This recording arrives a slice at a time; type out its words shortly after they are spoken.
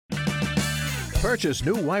Purchase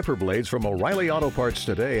new wiper blades from O'Reilly Auto Parts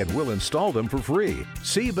today and we'll install them for free.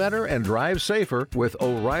 See better and drive safer with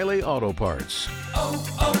O'Reilly Auto Parts.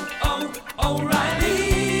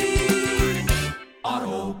 O'Reilly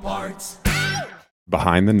Auto Parts.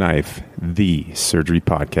 Behind the Knife, the surgery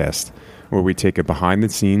podcast, where we take a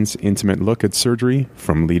behind-the-scenes, intimate look at surgery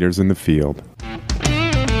from leaders in the field.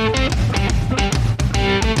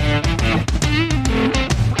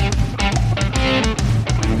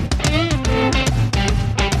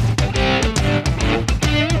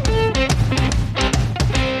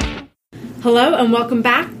 Hello and welcome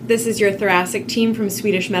back. This is your Thoracic team from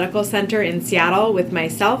Swedish Medical Center in Seattle with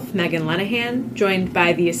myself, Megan Lenahan, joined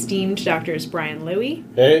by the esteemed Drs. Brian Louie.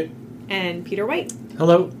 Hey. And Peter White.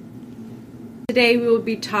 Hello. Today we will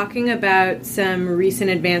be talking about some recent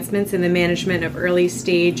advancements in the management of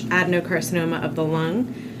early-stage adenocarcinoma of the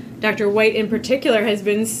lung. Dr. White in particular has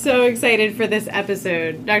been so excited for this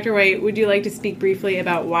episode. Dr. White, would you like to speak briefly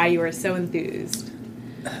about why you are so enthused?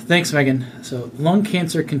 Thanks, Megan. So lung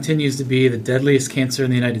cancer continues to be the deadliest cancer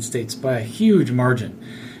in the United States by a huge margin.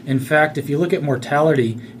 In fact, if you look at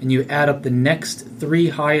mortality and you add up the next three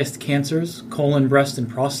highest cancers, colon, breast, and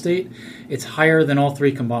prostate, it's higher than all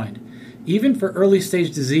three combined. Even for early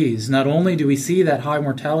stage disease, not only do we see that high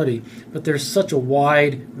mortality, but there's such a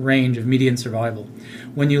wide range of median survival.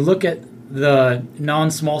 When you look at the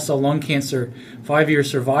non-small cell lung cancer 5-year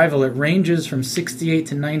survival, it ranges from 68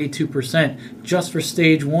 to 92% just for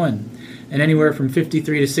stage 1, and anywhere from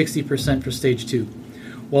 53 to 60% for stage 2.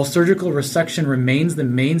 While surgical resection remains the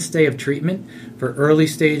mainstay of treatment for early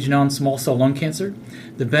stage non-small cell lung cancer,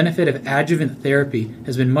 the benefit of adjuvant therapy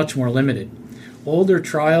has been much more limited. Older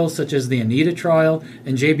trials such as the ANITA trial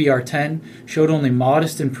and JBR10 showed only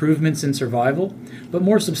modest improvements in survival, but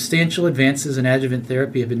more substantial advances in adjuvant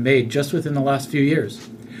therapy have been made just within the last few years.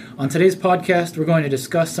 On today's podcast, we're going to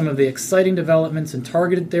discuss some of the exciting developments in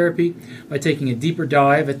targeted therapy by taking a deeper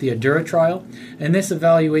dive at the ADURA trial, and this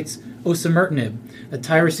evaluates osimertinib, a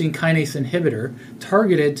tyrosine kinase inhibitor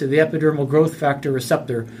targeted to the epidermal growth factor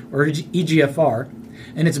receptor, or EGFR,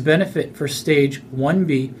 and its benefit for stage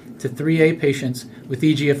 1B to 3A patients with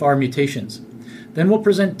EGFR mutations. Then we'll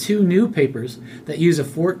present two new papers that use a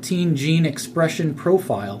 14 gene expression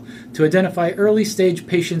profile to identify early stage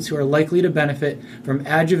patients who are likely to benefit from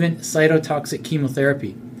adjuvant cytotoxic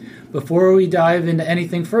chemotherapy. Before we dive into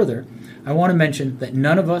anything further, I want to mention that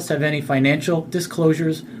none of us have any financial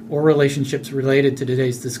disclosures or relationships related to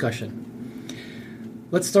today's discussion.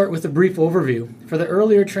 Let's start with a brief overview. For the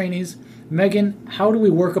earlier trainees, Megan, how do we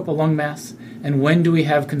work up a lung mass, and when do we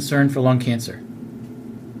have concern for lung cancer?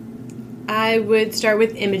 I would start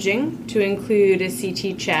with imaging to include a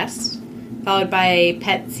CT chest, followed by a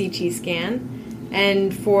PET CT scan,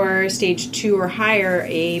 and for stage 2 or higher,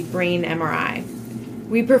 a brain MRI.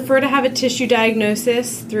 We prefer to have a tissue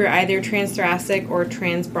diagnosis through either transthoracic or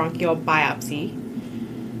transbronchial biopsy.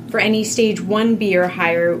 For any stage 1B or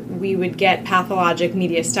higher, we would get pathologic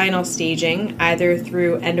mediastinal staging either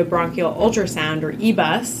through endobronchial ultrasound or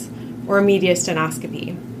EBUS or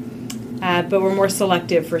mediastinoscopy. But we're more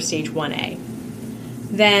selective for stage 1A.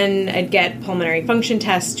 Then I'd get pulmonary function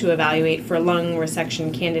tests to evaluate for lung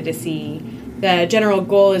resection candidacy. The general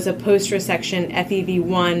goal is a post-resection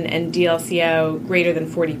FEV1 and DLCO greater than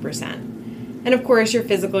 40%. And of course, your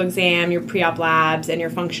physical exam, your pre-op labs, and your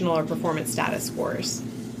functional or performance status scores.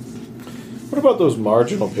 What about those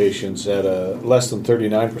marginal patients at a less than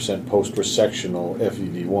 39% post-resectional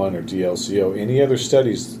FEV1 or DLCO? Any other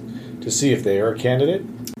studies to see if they are a candidate?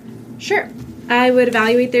 Sure. I would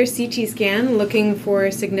evaluate their CT scan, looking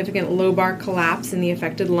for significant lobar collapse in the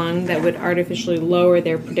affected lung that would artificially lower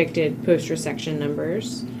their predicted post-resection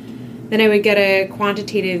numbers. Then I would get a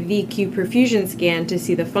quantitative VQ perfusion scan to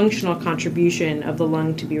see the functional contribution of the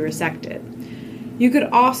lung to be resected. You could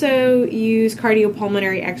also use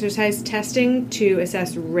cardiopulmonary exercise testing to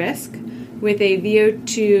assess risk with a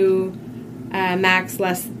VO2 max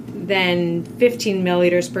less than 15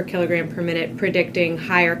 milliliters per kilogram per minute, predicting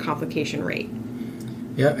higher complication rate.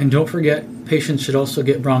 Yeah, and don't forget, patients should also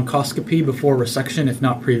get bronchoscopy before resection if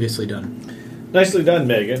not previously done. Nicely done,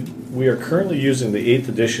 Megan. We are currently using the 8th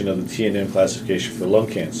edition of the TNM classification for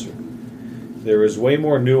lung cancer. There is way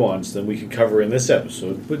more nuance than we can cover in this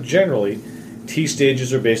episode, but generally, T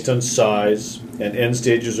stages are based on size, and N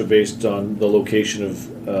stages are based on the location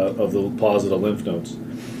of the deposit of lymph nodes.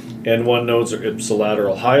 N1 nodes are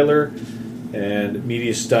ipsilateral hilar, and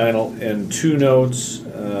mediastinal N2 nodes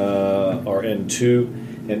are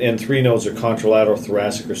N2, and N3 nodes are contralateral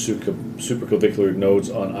thoracic or supraclavicular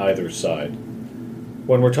nodes on either side.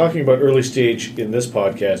 When we're talking about early stage in this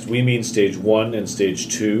podcast, we mean stage 1 and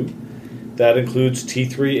stage 2. That includes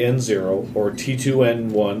T3N0 or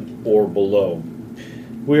T2N1 or below.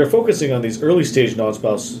 We are focusing on these early-stage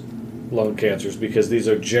non-small cell lung cancers because these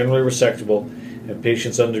are generally resectable and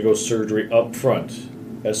patients undergo surgery up front.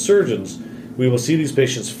 As surgeons, we will see these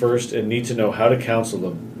patients first and need to know how to counsel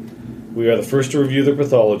them. We are the first to review their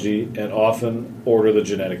pathology and often order the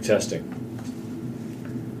genetic testing.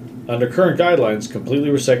 Under current guidelines, completely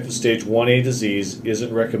resected stage 1A disease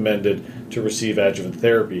isn't recommended to receive adjuvant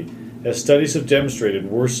therapy, as studies have demonstrated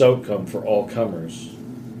worse outcome for all comers.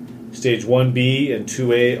 Stage 1B and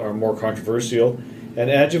 2A are more controversial, and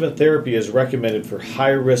adjuvant therapy is recommended for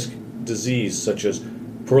high-risk disease such as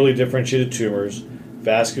poorly differentiated tumors,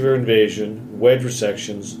 vascular invasion, wedge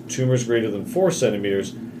resections, tumors greater than 4 centimeters,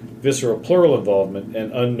 visceral pleural involvement,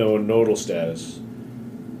 and unknown nodal status.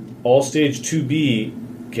 All stage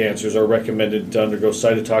 2B cancers are recommended to undergo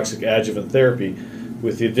cytotoxic adjuvant therapy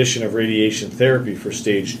with the addition of radiation therapy for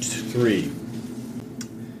stage 3.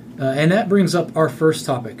 And that brings up our first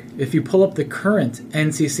topic. If you pull up the current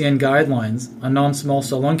NCCN guidelines on non-small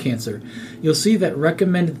cell lung cancer, you'll see that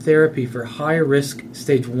recommended therapy for high-risk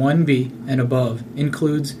stage 1B and above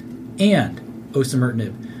includes and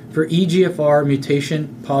osimertinib for EGFR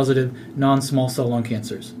mutation-positive non-small cell lung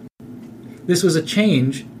cancers. This was a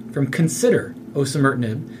change from consider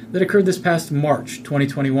osimertinib that occurred this past March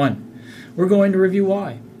 2021. We're going to review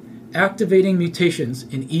why. Activating mutations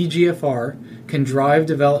in EGFR can drive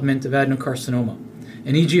development of adenocarcinoma,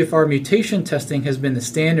 and EGFR mutation testing has been the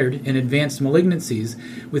standard in advanced malignancies,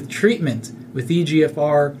 with treatment with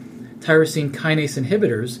EGFR tyrosine kinase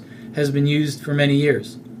inhibitors has been used for many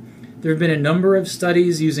years. There have been a number of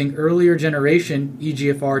studies using earlier generation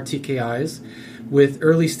EGFR TKIs with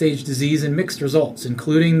early-stage disease and mixed results,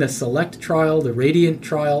 including the SELECT trial, the RADIANT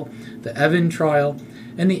trial, the EVAN trial,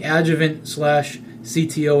 and the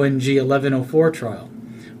Adjuvant/CTONG 1104 trial.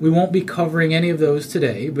 We won't be covering any of those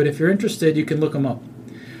today, but if you're interested, you can look them up.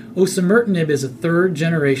 Osimertinib is a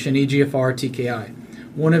third-generation EGFR TKI.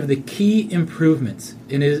 One of the key improvements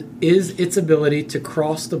is its ability to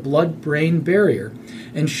cross the blood-brain barrier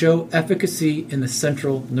and show efficacy in the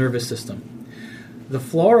central nervous system. The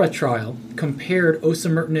FLAURA trial compared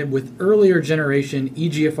osimertinib with earlier generation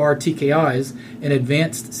EGFR TKIs in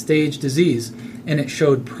advanced stage disease, and it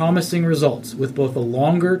showed promising results with both a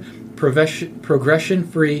longer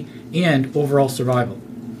progression-free and overall survival.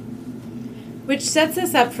 Which sets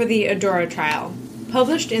us up for the ADAURA trial.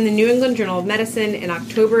 Published in the New England Journal of Medicine in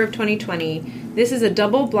October of 2020, this is a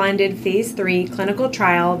double-blinded Phase 3 clinical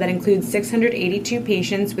trial that includes 682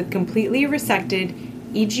 patients with completely resected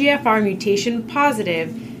EGFR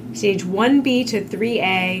mutation-positive stage 1B to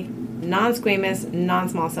 3A non-squamous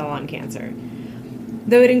non-small cell lung cancer.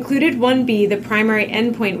 Though it included 1B, the primary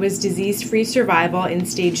endpoint was disease-free survival in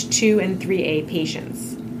stage 2 and 3A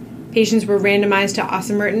patients. Patients were randomized to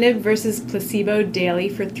osimertinib versus placebo daily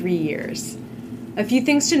for 3 years. A few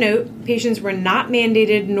things to note: patients were not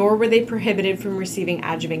mandated nor were they prohibited from receiving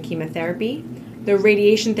adjuvant chemotherapy, though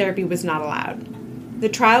radiation therapy was not allowed. The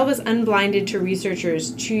trial was unblinded to researchers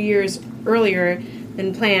 2 years earlier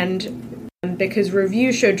than planned because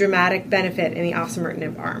reviews showed dramatic benefit in the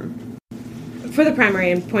osimertinib arm. For the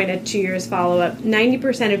primary endpoint at 2 years follow-up,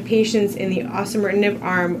 90% of patients in the osimertinib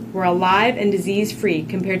arm were alive and disease-free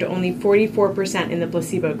compared to only 44% in the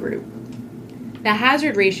placebo group. The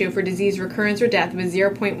hazard ratio for disease recurrence or death was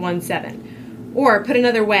 0.17, or put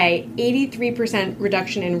another way, 83%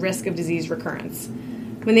 reduction in risk of disease recurrence.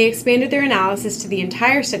 When they expanded their analysis to the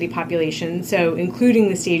entire study population, so including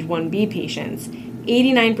the stage 1B patients,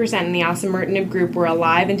 89% in the osimertinib group were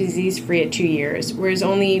alive and disease-free at 2 years, whereas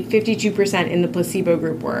only 52% in the placebo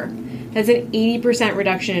group were. That's an 80%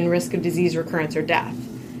 reduction in risk of disease recurrence or death.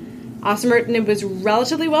 Osimertinib was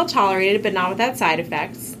relatively well tolerated, but not without side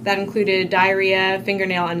effects. That included diarrhea,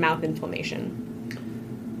 fingernail, and mouth inflammation.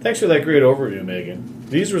 Thanks for that great overview, Megan.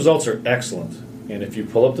 These results are excellent, and if you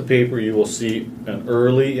pull up the paper, you will see an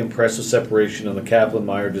early, impressive separation on the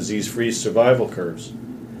Kaplan-Meier disease-free survival curves.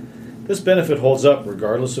 This benefit holds up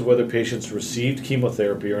regardless of whether patients received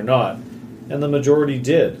chemotherapy or not, and the majority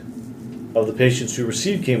did. Of the patients who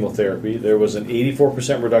received chemotherapy, there was an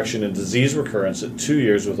 84% reduction in disease recurrence at 2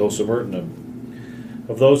 years with osimertinib.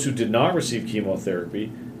 Of those who did not receive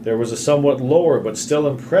chemotherapy, there was a somewhat lower but still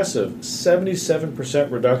impressive 77%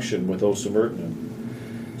 reduction with osimertinib.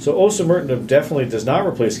 So osimertinib definitely does not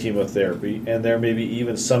replace chemotherapy, and there may be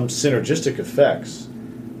even some synergistic effects.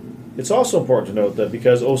 It's also important to note that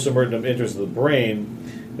because osimertinib enters the brain,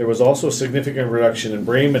 there was also a significant reduction in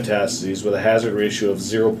brain metastases with a hazard ratio of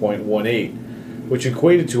 0.18, which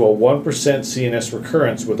equated to a 1% CNS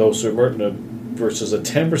recurrence with osimertinib versus a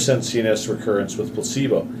 10% CNS recurrence with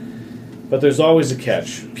placebo. But there's always a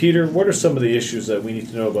catch. Peter, what are some of the issues that we need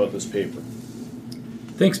to know about this paper?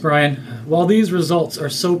 Thanks, Brian. While these results are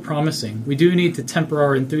so promising, we do need to temper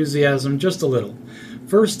our enthusiasm just a little.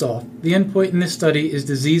 First off, the endpoint in this study is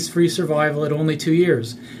disease-free survival at only 2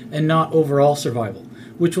 years, and not overall survival,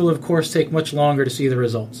 which will of course take much longer to see the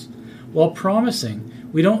results. While promising,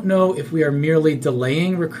 we don't know if we are merely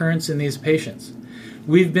delaying recurrence in these patients.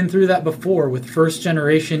 We've been through that before with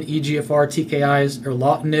first-generation EGFR TKIs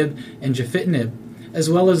erlotinib and gefitinib, as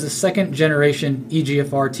well as the second-generation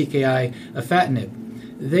EGFR TKI afatinib.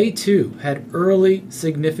 They too had early,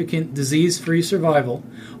 significant disease-free survival,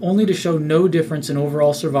 only to show no difference in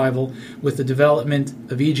overall survival with the development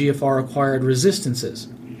of EGFR-acquired resistances.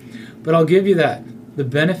 But I'll give you that. The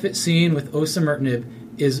benefit seen with osimertinib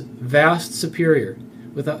is vast superior.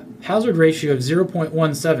 With a hazard ratio of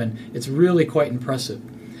 0.17, it's really quite impressive.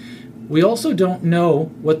 We also don't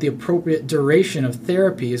know what the appropriate duration of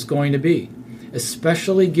therapy is going to be,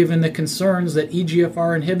 especially given the concerns that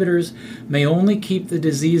EGFR inhibitors may only keep the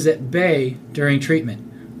disease at bay during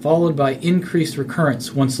treatment, followed by increased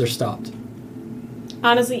recurrence once they're stopped.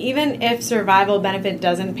 Honestly, even if survival benefit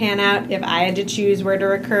doesn't pan out, if I had to choose where to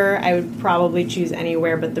recur, I would probably choose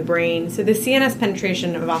anywhere but the brain. So the CNS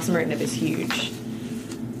penetration of osimertinib is huge.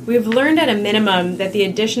 We've learned at a minimum that the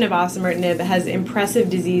addition of osimertinib has impressive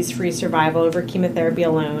disease-free survival over chemotherapy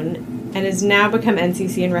alone and has now become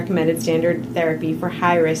NCCN recommended standard therapy for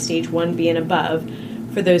high-risk stage 1B and above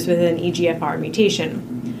for those with an EGFR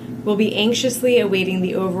mutation. We'll be anxiously awaiting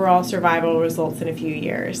the overall survival results in a few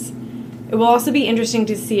years. It will also be interesting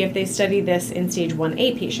to see if they study this in stage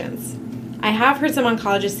 1A patients. I have heard some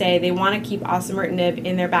oncologists say they want to keep osimertinib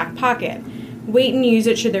in their back pocket, wait and use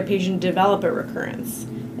it should their patient develop a recurrence.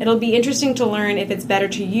 It'll be interesting to learn if it's better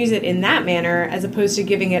to use it in that manner as opposed to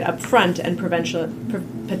giving it up front and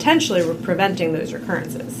potentially preventing those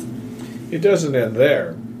recurrences. It doesn't end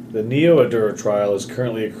there. The NeoAdura trial is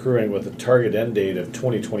currently accruing with a target end date of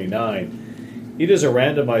 2029. It is a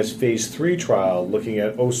randomized phase 3 trial looking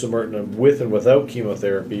at osimertinib with and without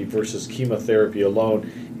chemotherapy versus chemotherapy alone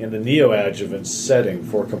in the neoadjuvant setting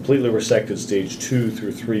for completely resected stage 2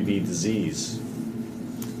 through 3B disease.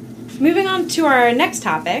 Moving on to our next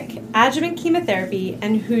topic, adjuvant chemotherapy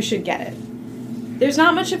and who should get it. There's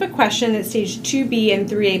not much of a question that stage 2B and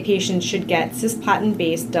 3A patients should get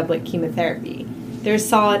cisplatin-based doublet chemotherapy. There's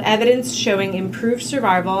solid evidence showing improved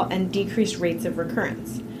survival and decreased rates of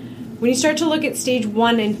recurrence. When you start to look at stage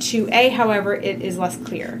 1 and 2A, however, it is less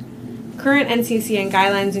clear. Current NCCN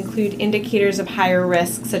guidelines include indicators of higher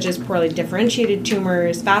risk, such as poorly differentiated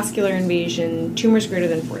tumors, vascular invasion, tumors greater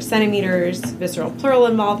than 4 centimeters, visceral pleural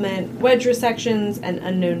involvement, wedge resections, and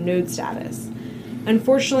unknown node status.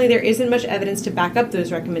 Unfortunately, there isn't much evidence to back up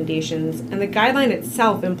those recommendations, and the guideline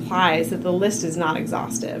itself implies that the list is not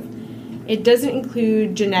exhaustive. It doesn't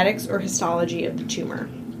include genetics or histology of the tumor.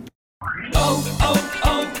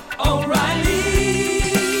 O'Reilly!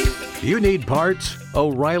 You need parts?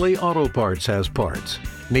 O'Reilly Auto Parts has parts.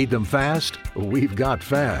 Need them fast? We've got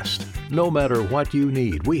fast. No matter what you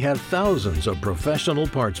need, we have thousands of professional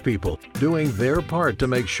parts people doing their part to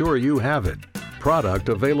make sure you have it. Product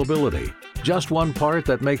availability. Just one part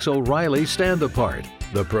that makes O'Reilly stand apart.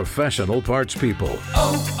 The professional parts people.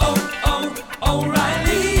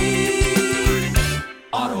 O'Reilly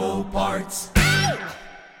Auto Parts.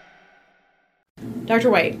 Dr.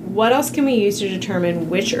 White, what else can we use to determine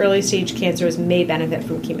which early stage cancers may benefit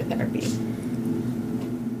from chemotherapy?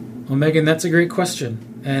 Well, Megan, that's a great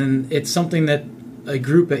question. And it's something that a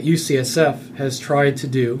group at UCSF has tried to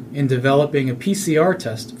do in developing a PCR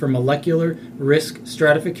test for molecular risk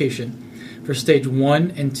stratification for stage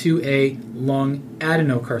 1 and 2A lung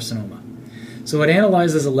adenocarcinoma. So it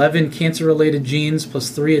analyzes 11 cancer-related genes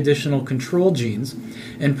plus 3 additional control genes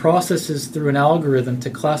and processes through an algorithm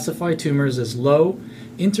to classify tumors as low,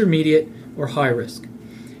 intermediate, or high risk.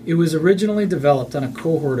 It was originally developed on a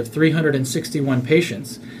cohort of 361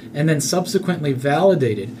 patients and then subsequently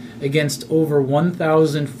validated against over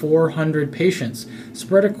 1,400 patients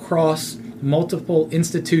spread across multiple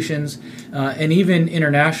institutions and even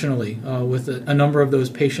internationally with a number of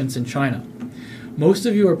those patients in China. Most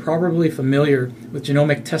of you are probably familiar with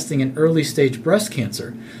genomic testing in early-stage breast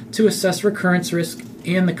cancer to assess recurrence risk,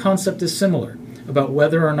 and the concept is similar about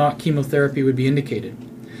whether or not chemotherapy would be indicated.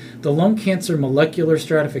 The lung cancer molecular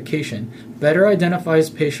stratification better identifies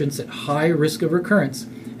patients at high risk of recurrence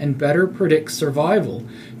and better predicts survival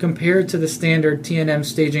compared to the standard TNM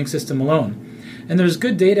staging system alone. And there's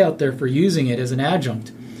good data out there for using it as an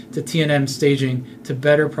adjunct to TNM staging to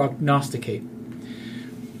better prognosticate.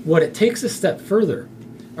 What it takes a step further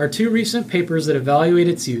are 2 recent papers that evaluate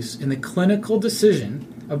its use in the clinical decision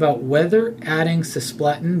about whether adding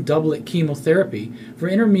cisplatin doublet chemotherapy for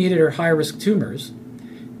intermediate or high-risk tumors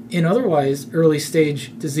in otherwise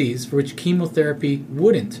early-stage disease for which chemotherapy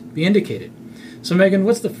wouldn't be indicated. So, Megan,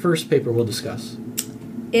 what's the first paper we'll discuss?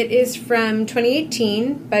 It is from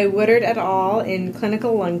 2018 by Woodard et al. In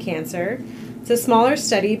Clinical Lung Cancer. It's a smaller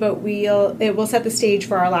study, but it will set the stage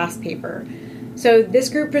for our last paper. So this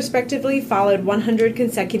group prospectively followed 100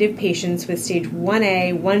 consecutive patients with stage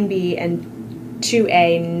 1A, 1B, and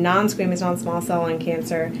 2A non-squamous non-small cell lung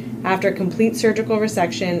cancer after complete surgical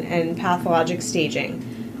resection and pathologic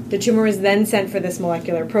staging. The tumor was then sent for this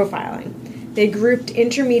molecular profiling. They grouped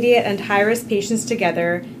intermediate and high-risk patients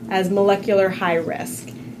together as molecular high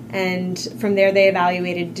risk, and from there they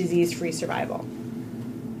evaluated disease-free survival.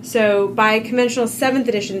 So by conventional 7th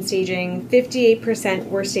edition staging, 58%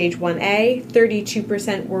 were stage 1A,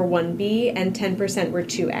 32% were 1B, and 10% were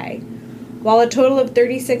 2A. While a total of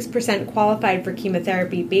 36% qualified for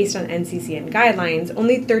chemotherapy based on NCCN guidelines,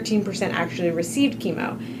 only 13% actually received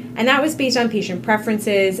chemo, and that was based on patient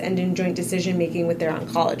preferences and in joint decision-making with their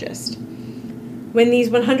oncologist. When these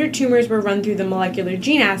 100 tumors were run through the molecular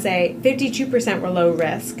gene assay, 52% were low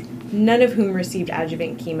risk, none of whom received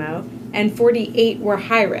adjuvant chemo, and 48 were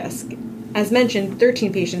high risk. As mentioned,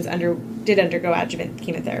 13 patients did undergo adjuvant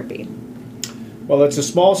chemotherapy. While it's a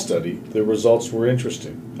small study, the results were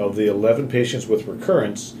interesting. Of the 11 patients with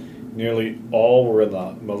recurrence, nearly all were in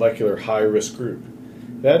the molecular high-risk group.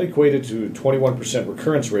 That equated to a 21%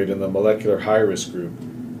 recurrence rate in the molecular high-risk group,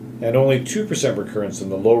 and only 2% recurrence in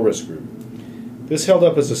the low-risk group. This held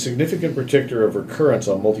up as a significant predictor of recurrence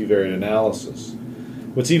on multivariate analysis.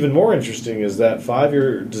 What's even more interesting is that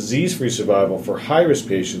 5-year disease-free survival for high-risk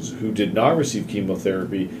patients who did not receive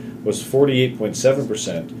chemotherapy was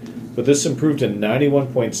 48.7%, but this improved to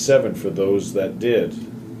 91.7% for those that did.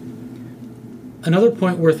 Another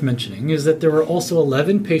point worth mentioning is that there were also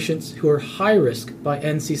 11 patients who are high risk by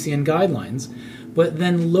NCCN guidelines, but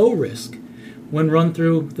then low risk when run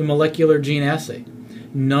through the molecular gene assay.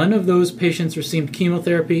 None of those patients received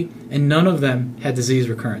chemotherapy, and none of them had disease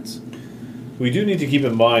recurrence. We do need to keep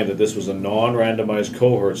in mind that this was a non-randomized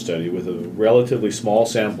cohort study with a relatively small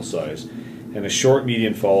sample size and a short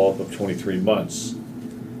median follow-up of 23 months.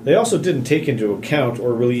 They also didn't take into account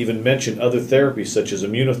or really even mention other therapies such as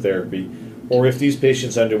immunotherapy or if these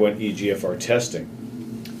patients underwent EGFR testing.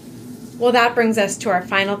 Well, that brings us to our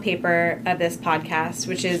final paper of this podcast,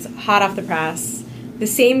 which is hot off the press. The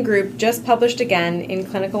same group just published again in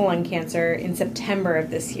Clinical Lung Cancer in September of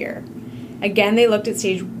this year. Again, they looked at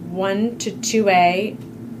stage 1 to 2A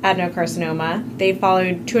adenocarcinoma. They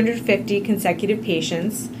followed 250 consecutive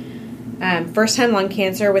patients, first-time lung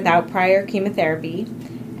cancer without prior chemotherapy,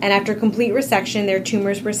 and after complete resection, their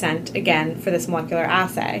tumors were sent again for this molecular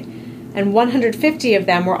assay. And 150 of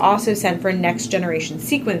them were also sent for next-generation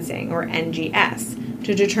sequencing, or NGS,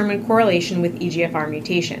 to determine correlation with EGFR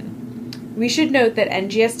mutation. We should note that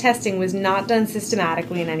NGS testing was not done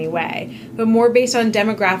systematically in any way, but more based on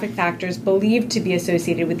demographic factors believed to be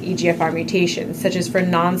associated with EGFR mutations, such as for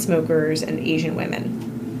non-smokers and Asian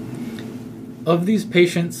women. Of these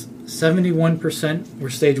patients, 71% were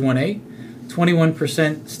stage 1A,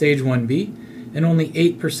 21% stage 1B, and only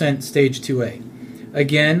 8% stage 2A.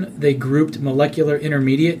 Again, they grouped molecular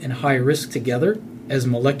intermediate and high risk together as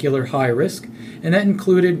molecular high risk, and that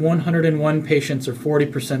included 101 patients, or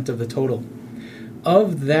 40% of the total.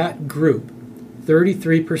 Of that group,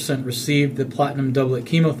 33% received the platinum doublet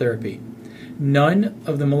chemotherapy. None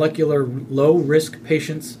of the molecular low-risk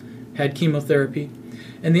patients had chemotherapy,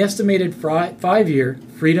 and the estimated 5-year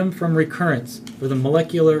freedom from recurrence for the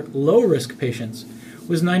molecular low-risk patients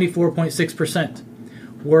was 94.6%,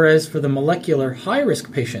 whereas for the molecular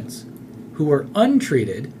high-risk patients who were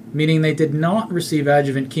untreated, meaning they did not receive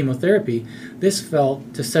adjuvant chemotherapy, this fell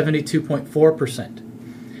to 72.4%.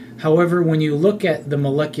 However, when you look at the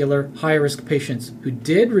molecular high-risk patients who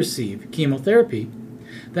did receive chemotherapy,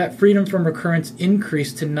 that freedom from recurrence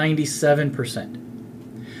increased to 97%.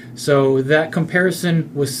 So that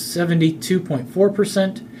comparison was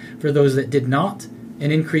 72.4% for those that did not,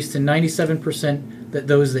 and increased to 97% that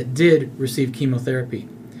those that did receive chemotherapy.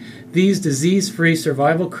 These disease-free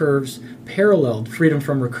survival curves paralleled freedom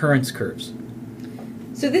from recurrence curves.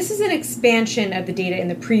 So this is an expansion of the data in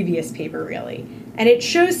the previous paper, really, and it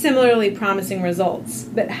shows similarly promising results.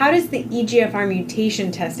 But how does the EGFR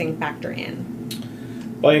mutation testing factor in?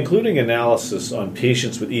 By including analysis on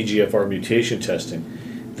patients with EGFR mutation testing,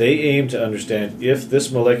 they aim to understand if this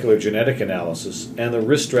molecular genetic analysis and the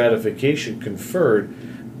risk stratification conferred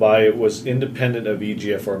by it was independent of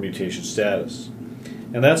EGFR mutation status.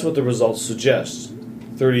 And that's what the results suggest.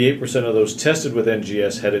 38% of those tested with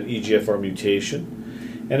NGS had an EGFR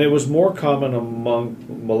mutation, and it was more common among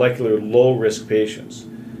molecular low-risk patients.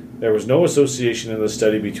 There was no association in the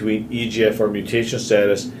study between EGFR mutation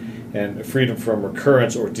status and freedom from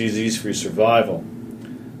recurrence or disease-free survival.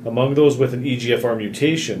 Among those with an EGFR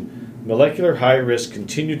mutation, molecular high risk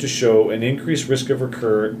continued to show an increased risk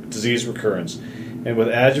of disease recurrence, and with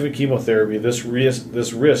adjuvant chemotherapy, this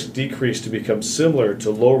risk decreased to become similar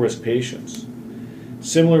to low-risk patients.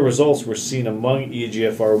 Similar results were seen among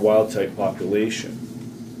EGFR wild-type population.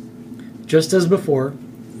 Just as before,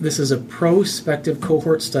 this is a prospective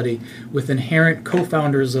cohort study with inherent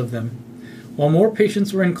co-founders of them. While more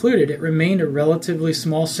patients were included, it remained a relatively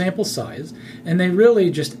small sample size, and they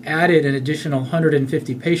really just added an additional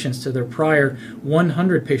 150 patients to their prior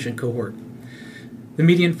 100-patient cohort. The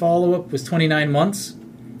median follow-up was 29 months,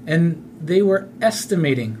 and they were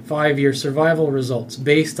estimating 5-year survival results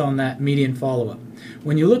based on that median follow-up.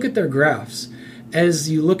 When you look at their graphs, as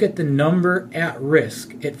you look at the number at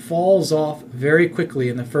risk, it falls off very quickly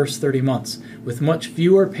in the first 30 months, with much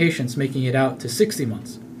fewer patients making it out to 60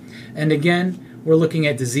 months. And again, we're looking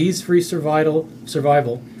at disease-free survival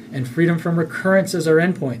and freedom from recurrence as our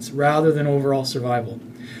endpoints rather than overall survival.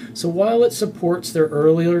 So while it supports their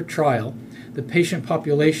earlier trial, the patient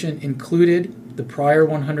population included the prior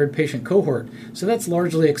 100-patient cohort, so that's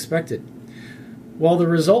largely expected. While the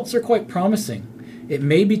results are quite promising, it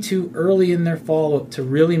may be too early in their follow-up to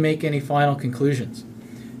really make any final conclusions.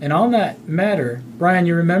 And on that matter, Brian,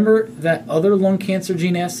 you remember that other lung cancer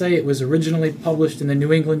gene assay? It was originally published in the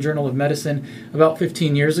New England Journal of Medicine about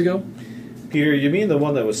 15 years ago. Peter, you mean the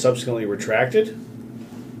one that was subsequently retracted?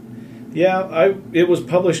 Yeah, it was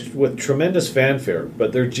published with tremendous fanfare,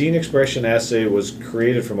 but their gene expression assay was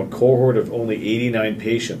created from a cohort of only 89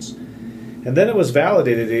 patients. And then it was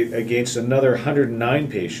validated against another 109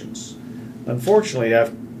 patients. Unfortunately,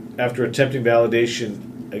 after attempting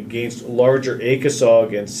validation against larger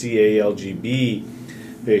ACOSOG and CALGB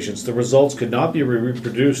patients, the results could not be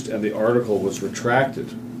reproduced and the article was retracted.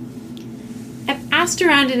 I've asked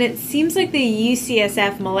around, and it seems like the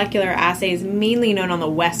UCSF molecular assay is mainly known on the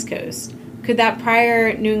West Coast. Could that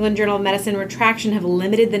prior New England Journal of Medicine retraction have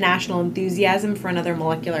limited the national enthusiasm for another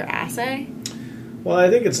molecular assay? Well, I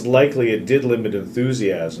think it's likely it did limit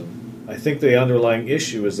enthusiasm. I think the underlying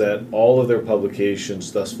issue is that all of their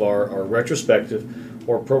publications thus far are retrospective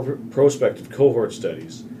or prospective cohort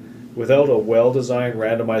studies. Without a well-designed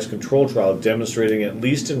randomized control trial demonstrating at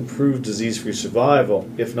least improved disease-free survival,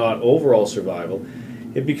 if not overall survival,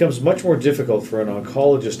 it becomes much more difficult for an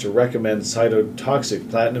oncologist to recommend cytotoxic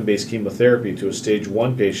platinum-based chemotherapy to a stage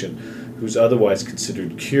 1 patient who's otherwise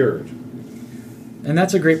considered cured. And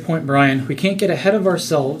that's a great point, Brian. We can't get ahead of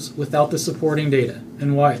ourselves without the supporting data,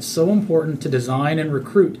 and why it's so important to design and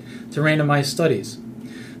recruit to randomized studies.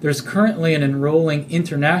 There's currently an enrolling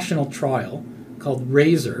international trial called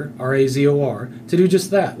RAZOR, R-A-Z-O-R, to do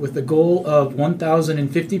just that, with the goal of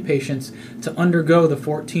 1,050 patients to undergo the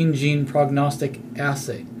 14-gene prognostic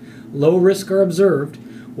assay. Low risk are observed,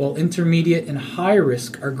 while intermediate and high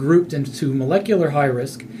risk are grouped into molecular high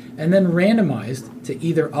risk and then randomized to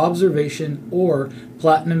either observation or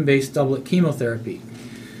platinum-based doublet chemotherapy.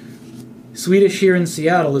 Swedish here in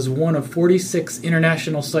Seattle is one of 46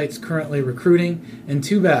 international sites currently recruiting, and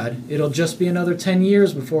too bad, it'll just be another 10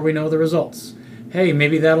 years before we know the results. Hey,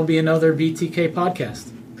 maybe that'll be another BTK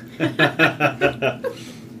podcast.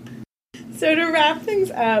 So to wrap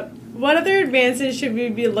things up, what other advances should we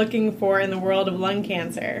be looking for in the world of lung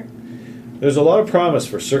cancer? There's a lot of promise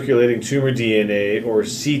for circulating tumor DNA, or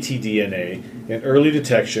ctDNA, in early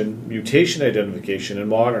detection, mutation identification, and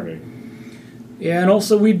monitoring. Yeah, and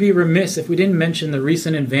also we'd be remiss if we didn't mention the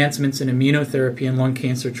recent advancements in immunotherapy and lung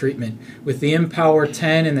cancer treatment, with the Empower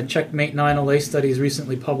 10 and the Checkmate 9LA studies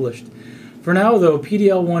recently published. For now, though,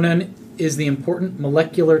 PD-L1 is the important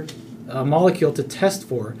molecule to test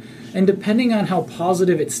for, and depending on how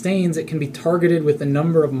positive it stains, it can be targeted with a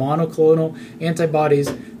number of monoclonal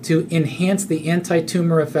antibodies to enhance the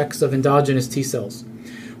anti-tumor effects of endogenous T cells.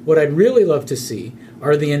 What I'd really love to see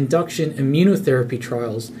are the induction immunotherapy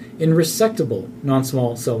trials in resectable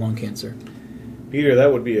non-small cell lung cancer. Peter,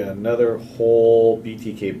 that would be another whole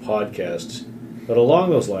BTK podcast. But along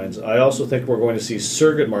those lines, I also think we're going to see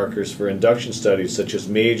surrogate markers for induction studies such as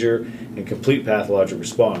major and complete pathologic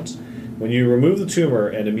response. When you remove the tumor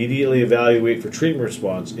and immediately evaluate for treatment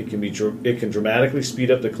response, it can dramatically speed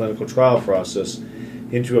up the clinical trial process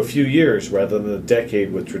into a few years rather than a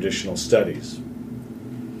decade with traditional studies.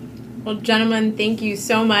 Well, gentlemen, thank you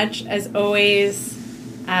so much. As always,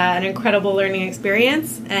 an incredible learning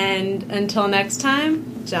experience. And until next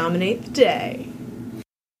time, dominate the day.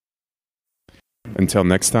 Until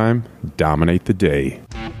next time, dominate the day.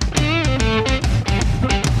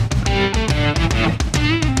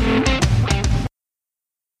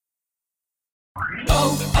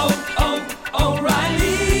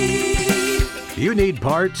 You need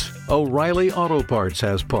parts? O'Reilly Auto Parts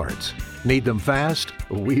has parts. Need them fast?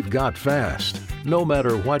 We've got fast. No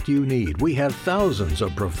matter what you need, we have thousands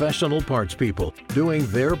of professional parts people doing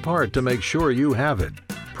their part to make sure you have it.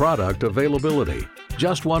 Product availability.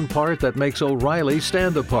 Just one part that makes O'Reilly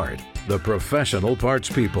stand apart. The professional parts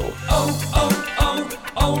people. Oh,